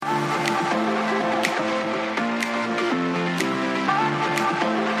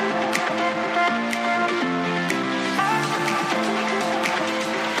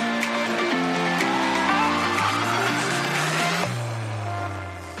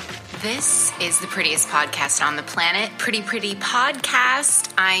This is the prettiest podcast on the planet, Pretty Pretty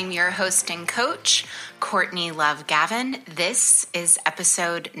Podcast. I'm your host and coach, Courtney Love Gavin. This is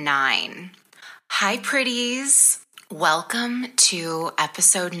episode 9. Hi, pretties. Welcome to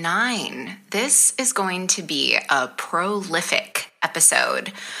episode 9. This is going to be a prolific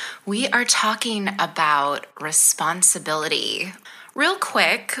episode. We are talking about responsibility. Real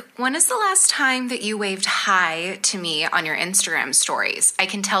quick, when is the last time that you waved hi to me on your Instagram stories? I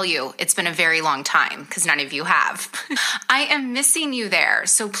can tell you it's been a very long time because none of you have. I am missing you there,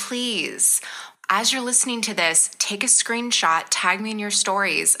 so please, as you're listening to this, take a screenshot, tag me in your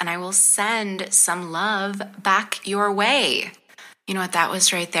stories, and I will send some love back your way. You know what that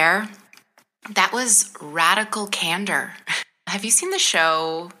was right there? That was radical candor. Have you seen the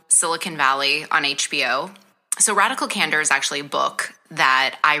show Silicon Valley on HBO? So Radical Candor is actually a book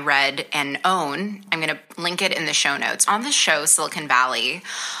that I read and own. I'm going to link it in the show notes. On the show Silicon Valley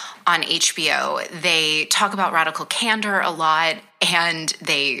on HBO, they talk about radical candor a lot, and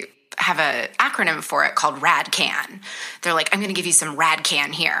they have an acronym for it called RADCAN. They're like, I'm going to give you some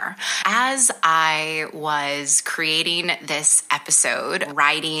RADCAN here. As I was creating this episode,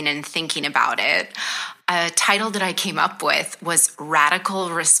 writing and thinking about it, a title that I came up with was Radical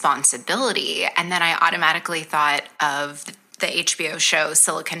Responsibility. And then I automatically thought of the HBO show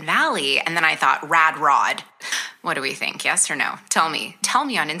Silicon Valley. And then I thought Rad Rod. What do we think? Yes or no? Tell me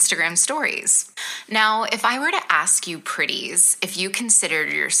on Instagram stories. Now, if I were to ask you pretties, if you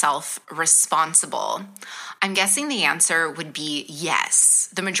considered yourself responsible, I'm guessing the answer would be yes.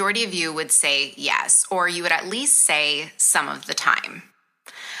 The majority of you would say yes, or you would at least say some of the time.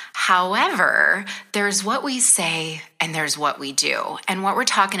 However, there's what we say and there's what we do. And what we're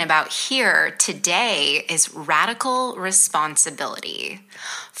talking about here today is radical responsibility,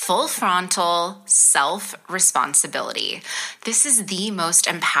 full frontal self-responsibility. This is the most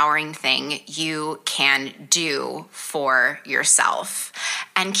empowering thing you can do for yourself.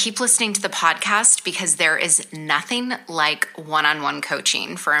 And keep listening to the podcast because there is nothing like one-on-one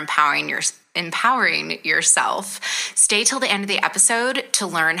coaching for empowering yourself. Stay till the end of the episode to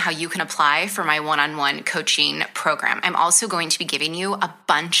learn how you can apply for my one-on-one coaching program. I'm also going to be giving you a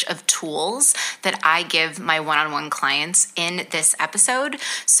bunch of tools that I give my one-on-one clients in this episode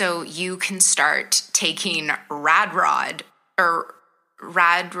so you can start taking RadRoz. I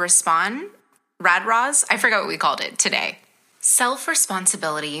forgot what we called it today.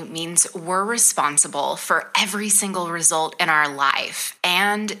 Self-responsibility means we're responsible for every single result in our life,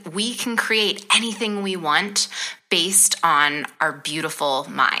 and we can create anything we want based on our beautiful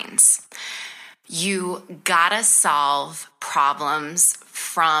minds. You gotta solve problems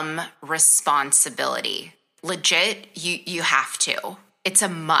from responsibility. Legit, you have to. It's a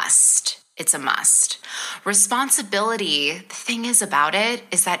must. It's a must. Responsibility, the thing is about it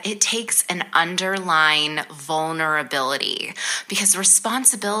is that it takes an underlying vulnerability because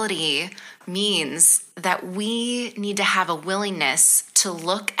responsibility means that we need to have a willingness to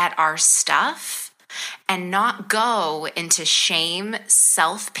look at our stuff and not go into shame,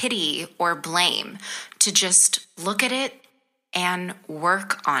 self-pity, or blame, to just look at it and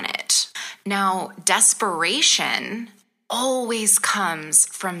work on it. Now, desperation always comes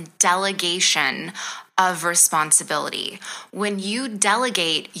from delegation of responsibility. When you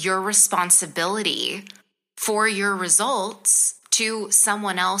delegate your responsibility for your results to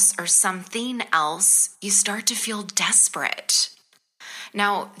someone else or something else, you start to feel desperate.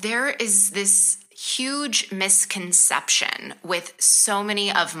 Now, there is this huge misconception with so many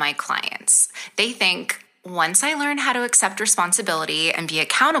of my clients. They think, once I learn how to accept responsibility and be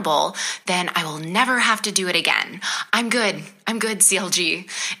accountable, then I will never have to do it again. I'm good, CLG.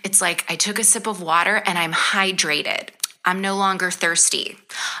 It's like I took a sip of water and I'm hydrated. I'm no longer thirsty.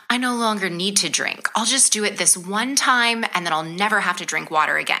 I no longer need to drink. I'll just do it this one time and then I'll never have to drink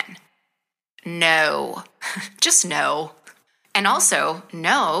water again. No, just no. And also,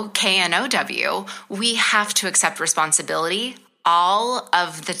 no, KNOW, we have to accept responsibility all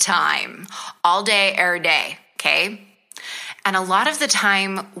of the time, all day, every day, okay? And a lot of the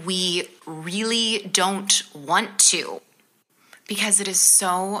time, we really don't want to because it is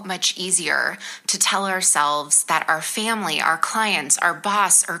so much easier to tell ourselves that our family, our clients, our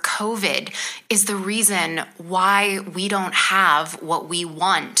boss, or COVID is the reason why we don't have what we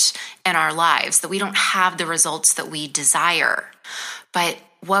want in our lives, that we don't have the results that we desire. But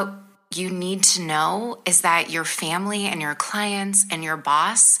what you need to know is that your family and your clients and your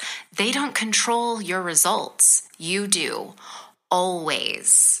boss, they don't control your results. You do.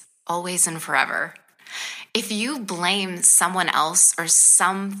 Always and forever. If you blame someone else or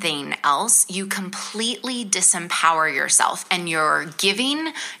something else, you completely disempower yourself and you're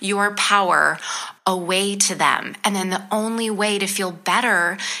giving your power away to them. And then the only way to feel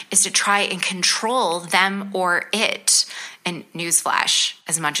better is to try and control them or it. And newsflash,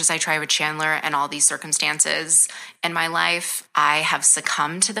 as much as I try with Chandler and all these circumstances in my life, I have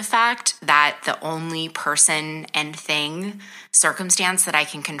succumbed to the fact that the only person and thing, circumstance that I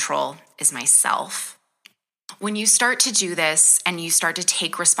can control is myself. When you start to do this and you start to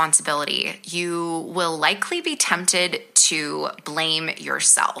take responsibility, you will likely be tempted to blame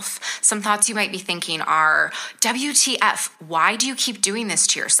yourself. Some thoughts you might be thinking are, WTF, why do you keep doing this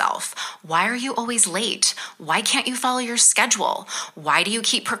to yourself? Why are you always late? Why can't you follow your schedule? Why do you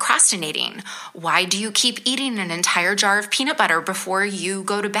keep procrastinating? Why do you keep eating an entire jar of peanut butter before you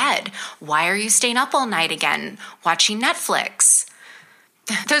go to bed? Why are you staying up all night again, watching Netflix?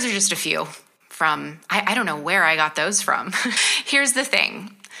 Those are just a few. I don't know where I got those from. Here's the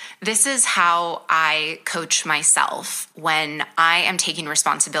thing. This is how I coach myself when I am taking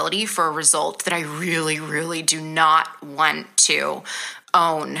responsibility for a result that I really, really do not want to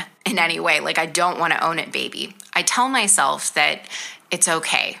own in any way. Like, I don't want to own it, baby. I tell myself that it's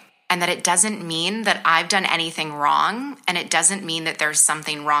okay and that it doesn't mean that I've done anything wrong, and it doesn't mean that there's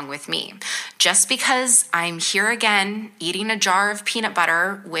something wrong with me. Just because I'm here again eating a jar of peanut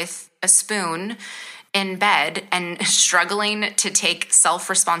butter with a spoon in bed and struggling to take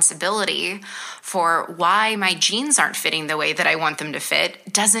self-responsibility for why my jeans aren't fitting the way that I want them to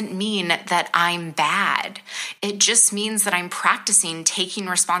fit doesn't mean that I'm bad. It just means that I'm practicing taking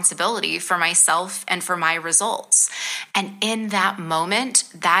responsibility for myself and for my results. And in that moment,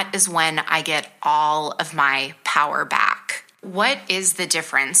 that is when I get all of my power back. What is the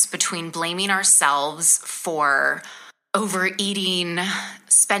difference between blaming ourselves for overeating,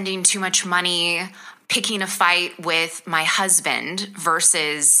 spending too much money, picking a fight with my husband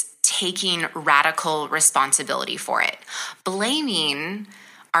versus taking radical responsibility for it? Blaming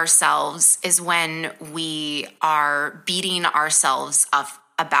ourselves is when we are beating ourselves up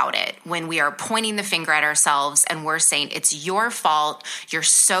about it, when we are pointing the finger at ourselves and we're saying, it's your fault, you're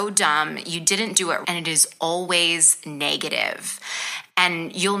so dumb, you didn't do it, and it is always negative.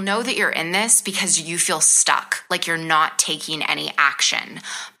 And you'll know that you're in this because you feel stuck, like you're not taking any action.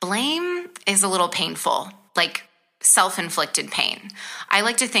 Blame is a little painful, like self-inflicted pain. I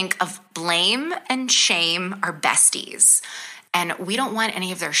like to think of blame and shame are besties. And we don't want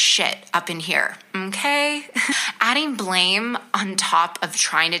any of their shit up in here, okay? Adding blame on top of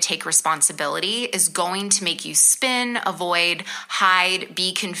trying to take responsibility is going to make you spin, avoid, hide,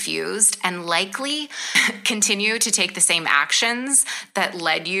 be confused, and likely continue to take the same actions that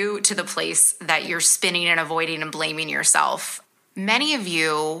led you to the place that you're spinning and avoiding and blaming yourself. Many of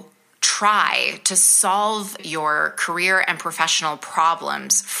you try to solve your career and professional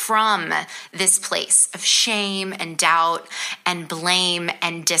problems from this place of shame and doubt and blame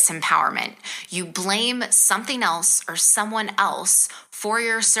and disempowerment. You blame something else or someone else for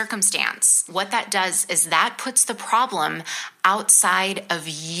your circumstance. What that does is that puts the problem outside of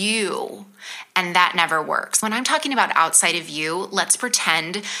you, and that never works. When I'm talking about outside of you, let's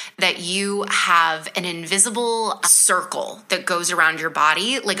pretend that you have an invisible circle that goes around your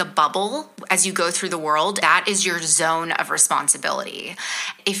body like a bubble as you go through the world. That is your zone of responsibility.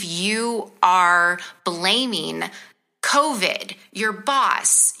 If you are blaming COVID, your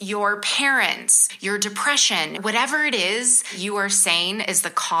boss, your parents, your depression, whatever it is you are saying is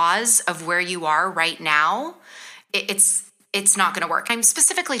the cause of where you are right now, it's not going to work. I'm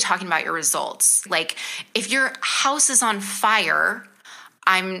specifically talking about your results. Like, if your house is on fire,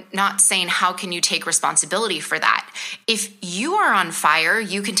 I'm not saying how can you take responsibility for that. If you are on fire,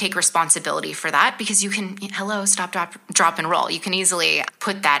 you can take responsibility for that because you can, stop, drop, and roll. You can easily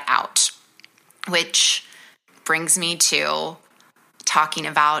put that out, which brings me to talking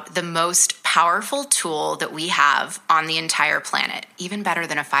about the most powerful tool that we have on the entire planet, even better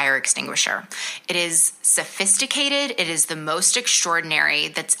than a fire extinguisher. It is sophisticated. It is the most extraordinary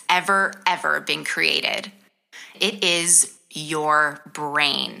that's ever been created. It is your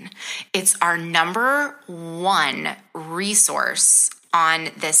brain. It's our number one resource on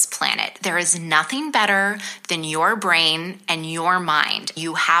this planet. There is nothing better than your brain and your mind.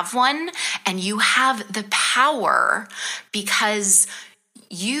 You have one, and you have the power because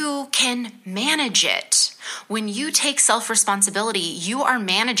you can manage it. When you take self-responsibility, you are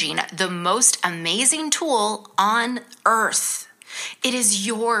managing the most amazing tool on earth. It is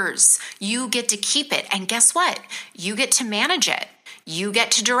yours. You get to keep it. And guess what? You get to manage it. You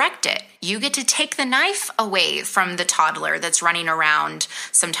get to direct it. You get to take the knife away from the toddler that's running around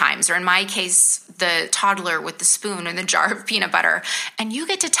sometimes, or in my case, the toddler with the spoon and the jar of peanut butter, and you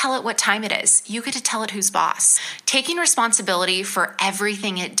get to tell it what time it is. You get to tell it who's boss. Taking responsibility for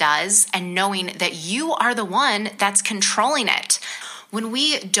everything it does and knowing that you are the one that's controlling it. When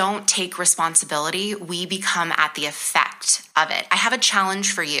we don't take responsibility, we become at the effect of it. I have a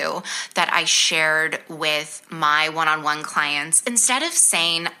challenge for you that I shared with my one-on-one clients. Instead of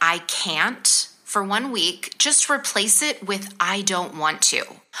saying, I can't, for 1 week, just replace it with, I don't want to.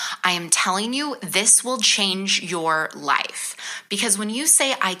 I am telling you, this will change your life. Because when you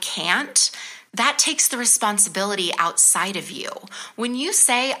say, I can't, that takes the responsibility outside of you. When you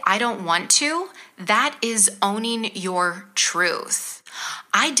say, I don't want to, that is owning your truth.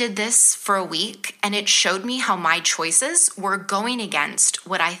 I did this for a week, and it showed me how my choices were going against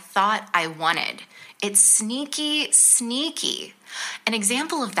what I thought I wanted. It's sneaky, sneaky. An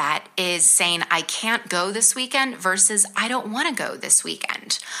example of that is saying, I can't go this weekend versus I don't want to go this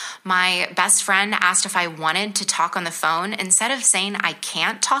weekend. My best friend asked if I wanted to talk on the phone. Instead of saying I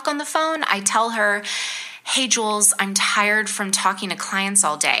can't talk on the phone, I tell her, hey, Jules, I'm tired from talking to clients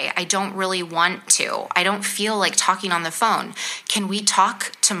all day. I don't really want to. I don't feel like talking on the phone. Can we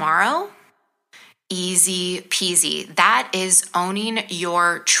talk tomorrow? Easy peasy. That is owning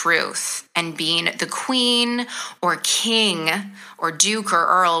your truth and being the queen or king or duke or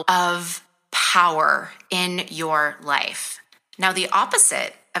earl of power in your life. Now, the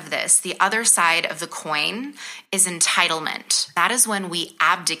opposite of this, the other side of the coin, is entitlement. That is when we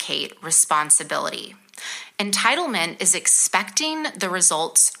abdicate responsibility. Entitlement is expecting the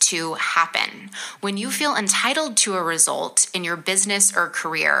results to happen. When you feel entitled to a result in your business or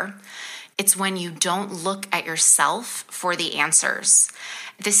career, it's when you don't look at yourself for the answers.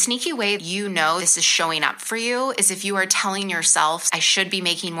 The sneaky way you know this is showing up for you is if you are telling yourself, I should be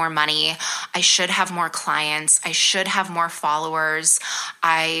making more money, I should have more clients, I should have more followers,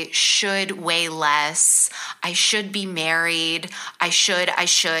 I should weigh less, I should be married, I should.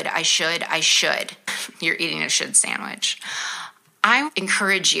 You're eating a should sandwich. I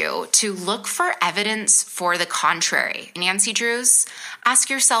encourage you to look for evidence for the contrary. Nancy Drews, ask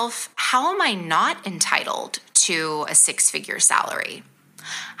yourself, how am I not entitled to a 6-figure salary?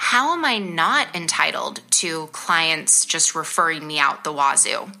 How am I not entitled to clients just referring me out the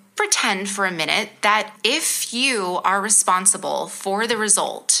wazoo? Pretend for a minute that if you are responsible for the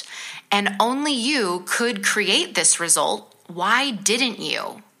result and only you could create this result, why didn't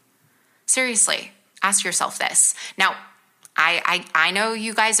you? Seriously, ask yourself this. Now, I know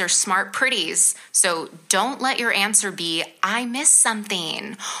you guys are smart pretties, so don't let your answer be, I missed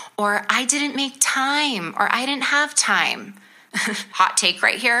something, or I didn't make time, or I didn't have time. Hot take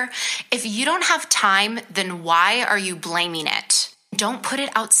right here. If you don't have time, then why are you blaming it? Don't put it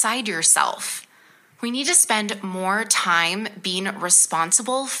outside yourself. We need to spend more time being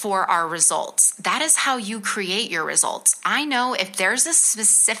responsible for our results. That is how you create your results. I know if there's a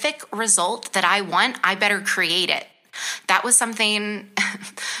specific result that I want, I better create it. That was something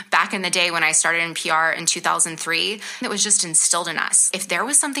back in the day when I started in PR in 2003 that was just instilled in us. If there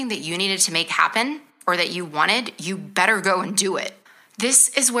was something that you needed to make happen or that you wanted, you better go and do it. This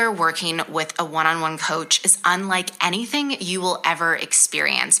is where working with a one-on-one coach is unlike anything you will ever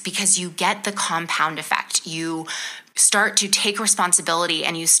experience because you get the compound effect. You start to take responsibility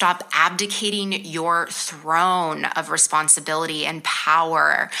and you stop abdicating your throne of responsibility and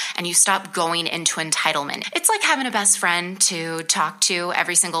power, and you stop going into entitlement. It's like having a best friend to talk to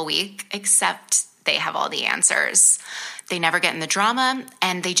every single week, except they have all the answers. They never get in the drama,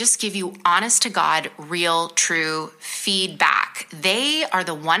 and they just give you honest to God, real, true feedback. They are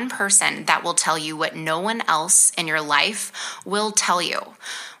the one person that will tell you what no one else in your life will tell you.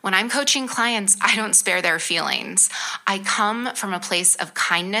 When I'm coaching clients, I don't spare their feelings. I come from a place of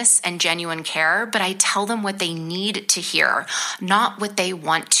kindness and genuine care, but I tell them what they need to hear, not what they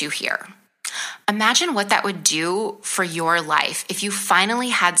want to hear. Imagine what that would do for your life if you finally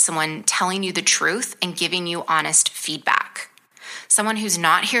had someone telling you the truth and giving you honest feedback. Someone who's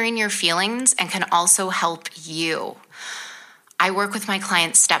not hearing your feelings and can also help you. I work with my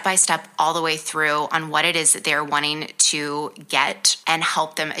clients step by step all the way through on what it is that they're wanting to get and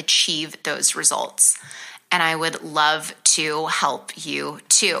help them achieve those results. And I would love to help you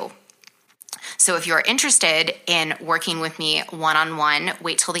too. So if you're interested in working with me one-on-one,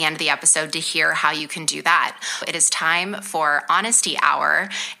 wait till the end of the episode to hear how you can do that. It is time for Honesty Hour,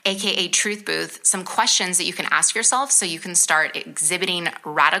 aka Truth Booth, some questions that you can ask yourself so you can start exhibiting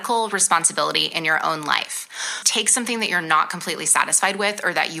radical responsibility in your own life. Take something that you're not completely satisfied with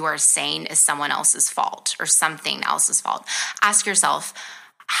or that you are saying is someone else's fault or something else's fault. Ask yourself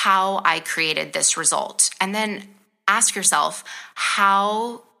how I created this result. And then ask yourself,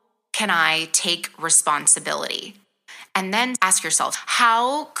 how can I take responsibility? And then ask yourself,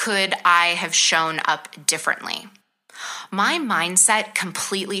 how could I have shown up differently? My mindset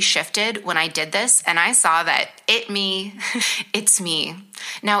completely shifted when I did this, and I saw that it's me.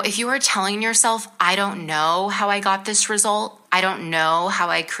 Now, if you are telling yourself, I don't know how I got this result, I don't know how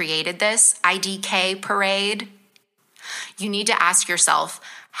I created this IDK parade, you need to ask yourself,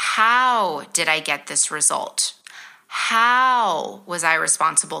 how did I get this result? How was I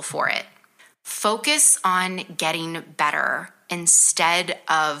responsible for it? Focus on getting better instead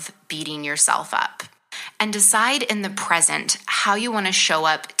of beating yourself up. And decide in the present how you want to show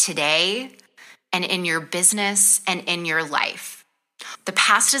up today and in your business and in your life. The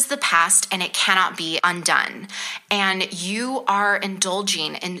past is the past and it cannot be undone. And you are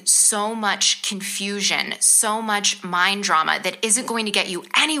indulging in so much confusion, so much mind drama that isn't going to get you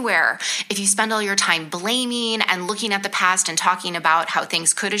anywhere if you spend all your time blaming and looking at the past and talking about how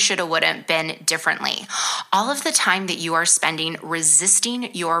things coulda, shoulda, woulda been differently. All of the time that you are spending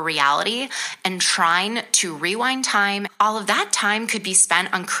resisting your reality and trying to rewind time, all of that time could be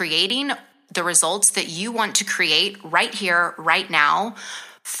spent on creating the results that you want to create right here, right now,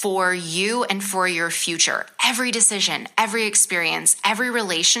 for you and for your future. Every decision, every experience, every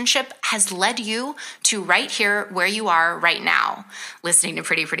relationship has led you to right here where you are right now, listening to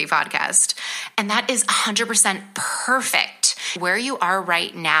Pretty Pretty Podcast. And that is 100% perfect. Where you are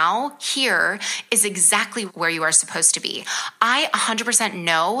right now, here, is exactly where you are supposed to be. I 100%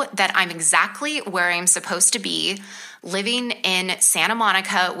 know that I'm exactly where I'm supposed to be, living in Santa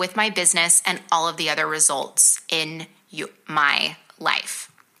Monica with my business and all of the other results in my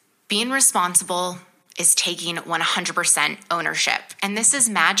life. Being responsible is taking 100% ownership. And this is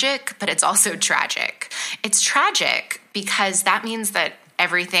magic, but it's also tragic. It's tragic because that means that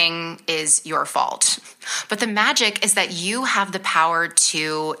everything is your fault. But the magic is that you have the power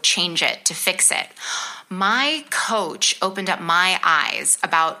to change it, to fix it. My coach opened up my eyes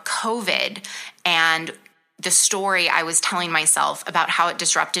about COVID and the story I was telling myself about how it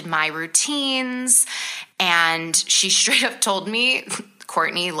disrupted my routines. And she straight up told me,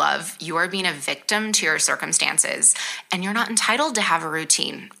 Courtney, love, you are being a victim to your circumstances, and you're not entitled to have a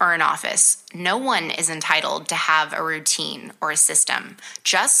routine or an office. No one is entitled to have a routine or a system.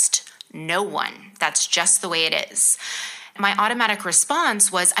 Just no one. That's just the way it is. My automatic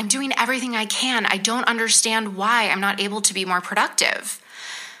response was, I'm doing everything I can. I don't understand why I'm not able to be more productive.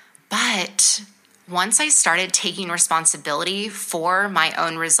 But once I started taking responsibility for my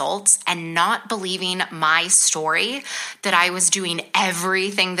own results and not believing my story that I was doing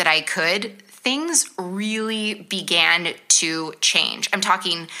everything that I could, things really began to change. I'm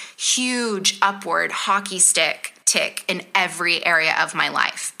talking huge upward hockey stick tick in every area of my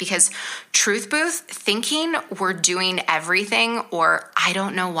life, because Truth Booth, thinking we're doing everything or I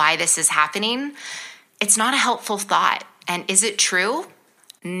don't know why this is happening, it's not a helpful thought. And is it true?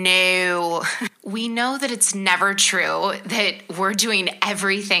 No. We know that it's never true that we're doing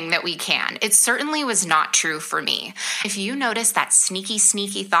everything that we can. It certainly was not true for me. If you notice that sneaky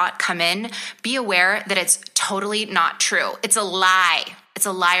thought come in, be aware that it's totally not true. It's a lie. It's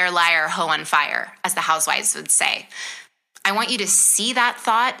a liar, liar, hoe on fire, as the housewives would say. I want you to see that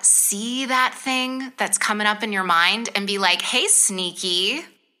thought, see that thing that's coming up in your mind and be like, hey, sneaky.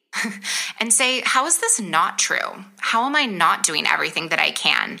 And say, how is this not true? How am I not doing everything that I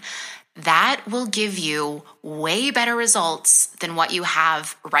can? That will give you way better results than what you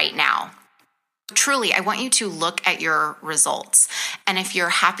have right now. Truly, I want you to look at your results. And if you're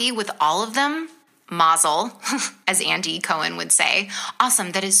happy with all of them, mazel, as Andy Cohen would say,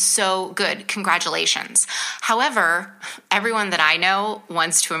 awesome, that is so good, congratulations. However, everyone that I know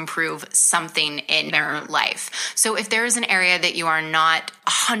wants to improve something in their life. So if there is an area that you are not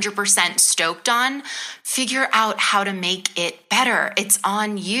 100% stoked on, figure out how to make it better. It's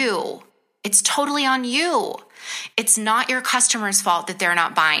on you. It's totally on you. It's not your customer's fault that they're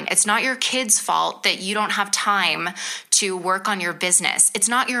not buying. It's not your kid's fault that you don't have time to work on your business. It's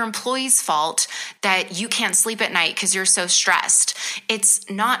not your employee's fault that you can't sleep at night because you're so stressed. It's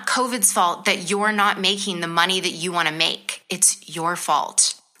not COVID's fault that you're not making the money that you want to make. It's your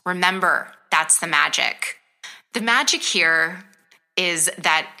fault. Remember, that's the magic. The magic here is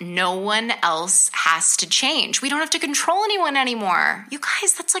that no one else has to change. We don't have to control anyone anymore. You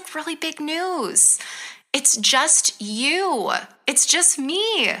guys, that's like really big news. It's just you. It's just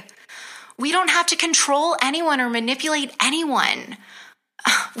me. We don't have to control anyone or manipulate anyone.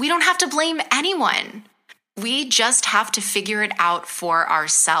 We don't have to blame anyone. We just have to figure it out for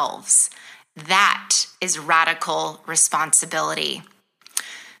ourselves. That is radical responsibility.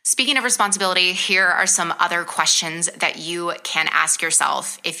 Speaking of responsibility, here are some other questions that you can ask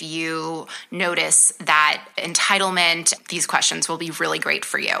yourself if you notice that entitlement. These questions will be really great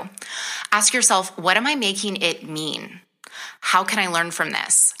for you. Ask yourself, what am I making it mean? How can I learn from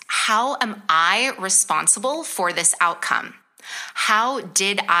this? How am I responsible for this outcome? How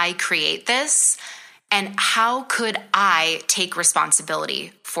did I create this? And how could I take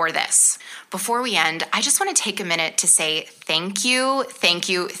responsibility for this? Before we end, I just want to take a minute to say thank you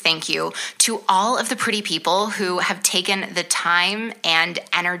to all of the pretty people who have taken the time and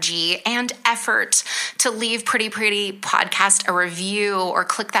energy and effort to leave Pretty Pretty Podcast a review or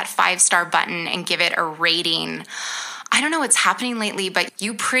click that 5-star button and give it a rating. I don't know what's happening lately, but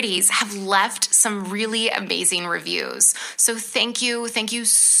you pretties have left some really amazing reviews. So thank you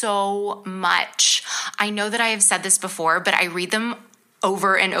so much. I know that I have said this before, but I read them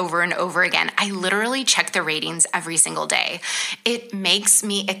over and over and over again. I literally check the ratings every single day. It makes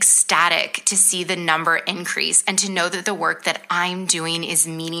me ecstatic to see the number increase and to know that the work that I'm doing is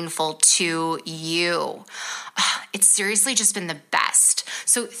meaningful to you. It's seriously just been the best.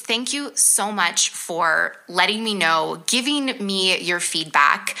 So thank you so much for letting me know, giving me your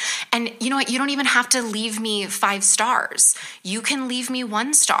feedback. And you know what? You don't even have to leave me 5 stars. You can leave me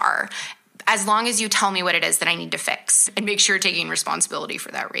 1 star. As long as you tell me what it is that I need to fix and make sure you're taking responsibility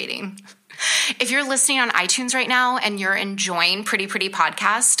for that rating. If you're listening on iTunes right now and you're enjoying Pretty Pretty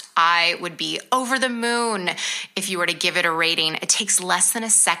Podcast, I would be over the moon if you were to give it a rating. It takes less than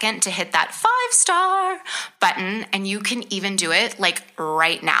a second to hit that 5-star button, and you can even do it like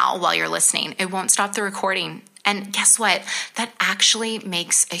right now while you're listening. It won't stop the recording. And guess what? That actually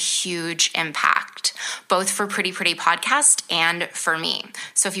makes a huge impact, both for Pretty Pretty Podcast and for me.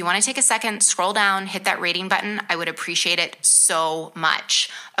 So if you want to take a second, scroll down, hit that rating button. I would appreciate it so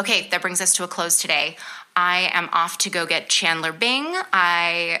much. Okay, that brings us to a close today. I am off to go get Chandler Bing.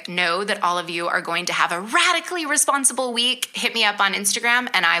 I know that all of you are going to have a radically responsible week. Hit me up on Instagram,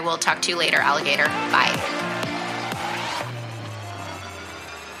 and I will talk to you later, alligator. Bye.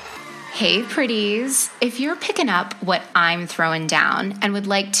 Hey, pretties. If you're picking up what I'm throwing down and would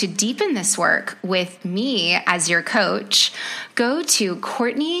like to deepen this work with me as your coach, go to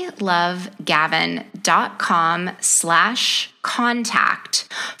CourtneyLoveGavin.com/contact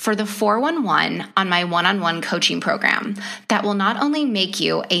for the 411 on my one-on-one coaching program that will not only make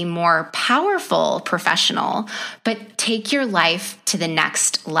you a more powerful professional, but take your life to the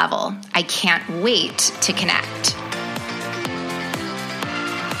next level. I can't wait to connect.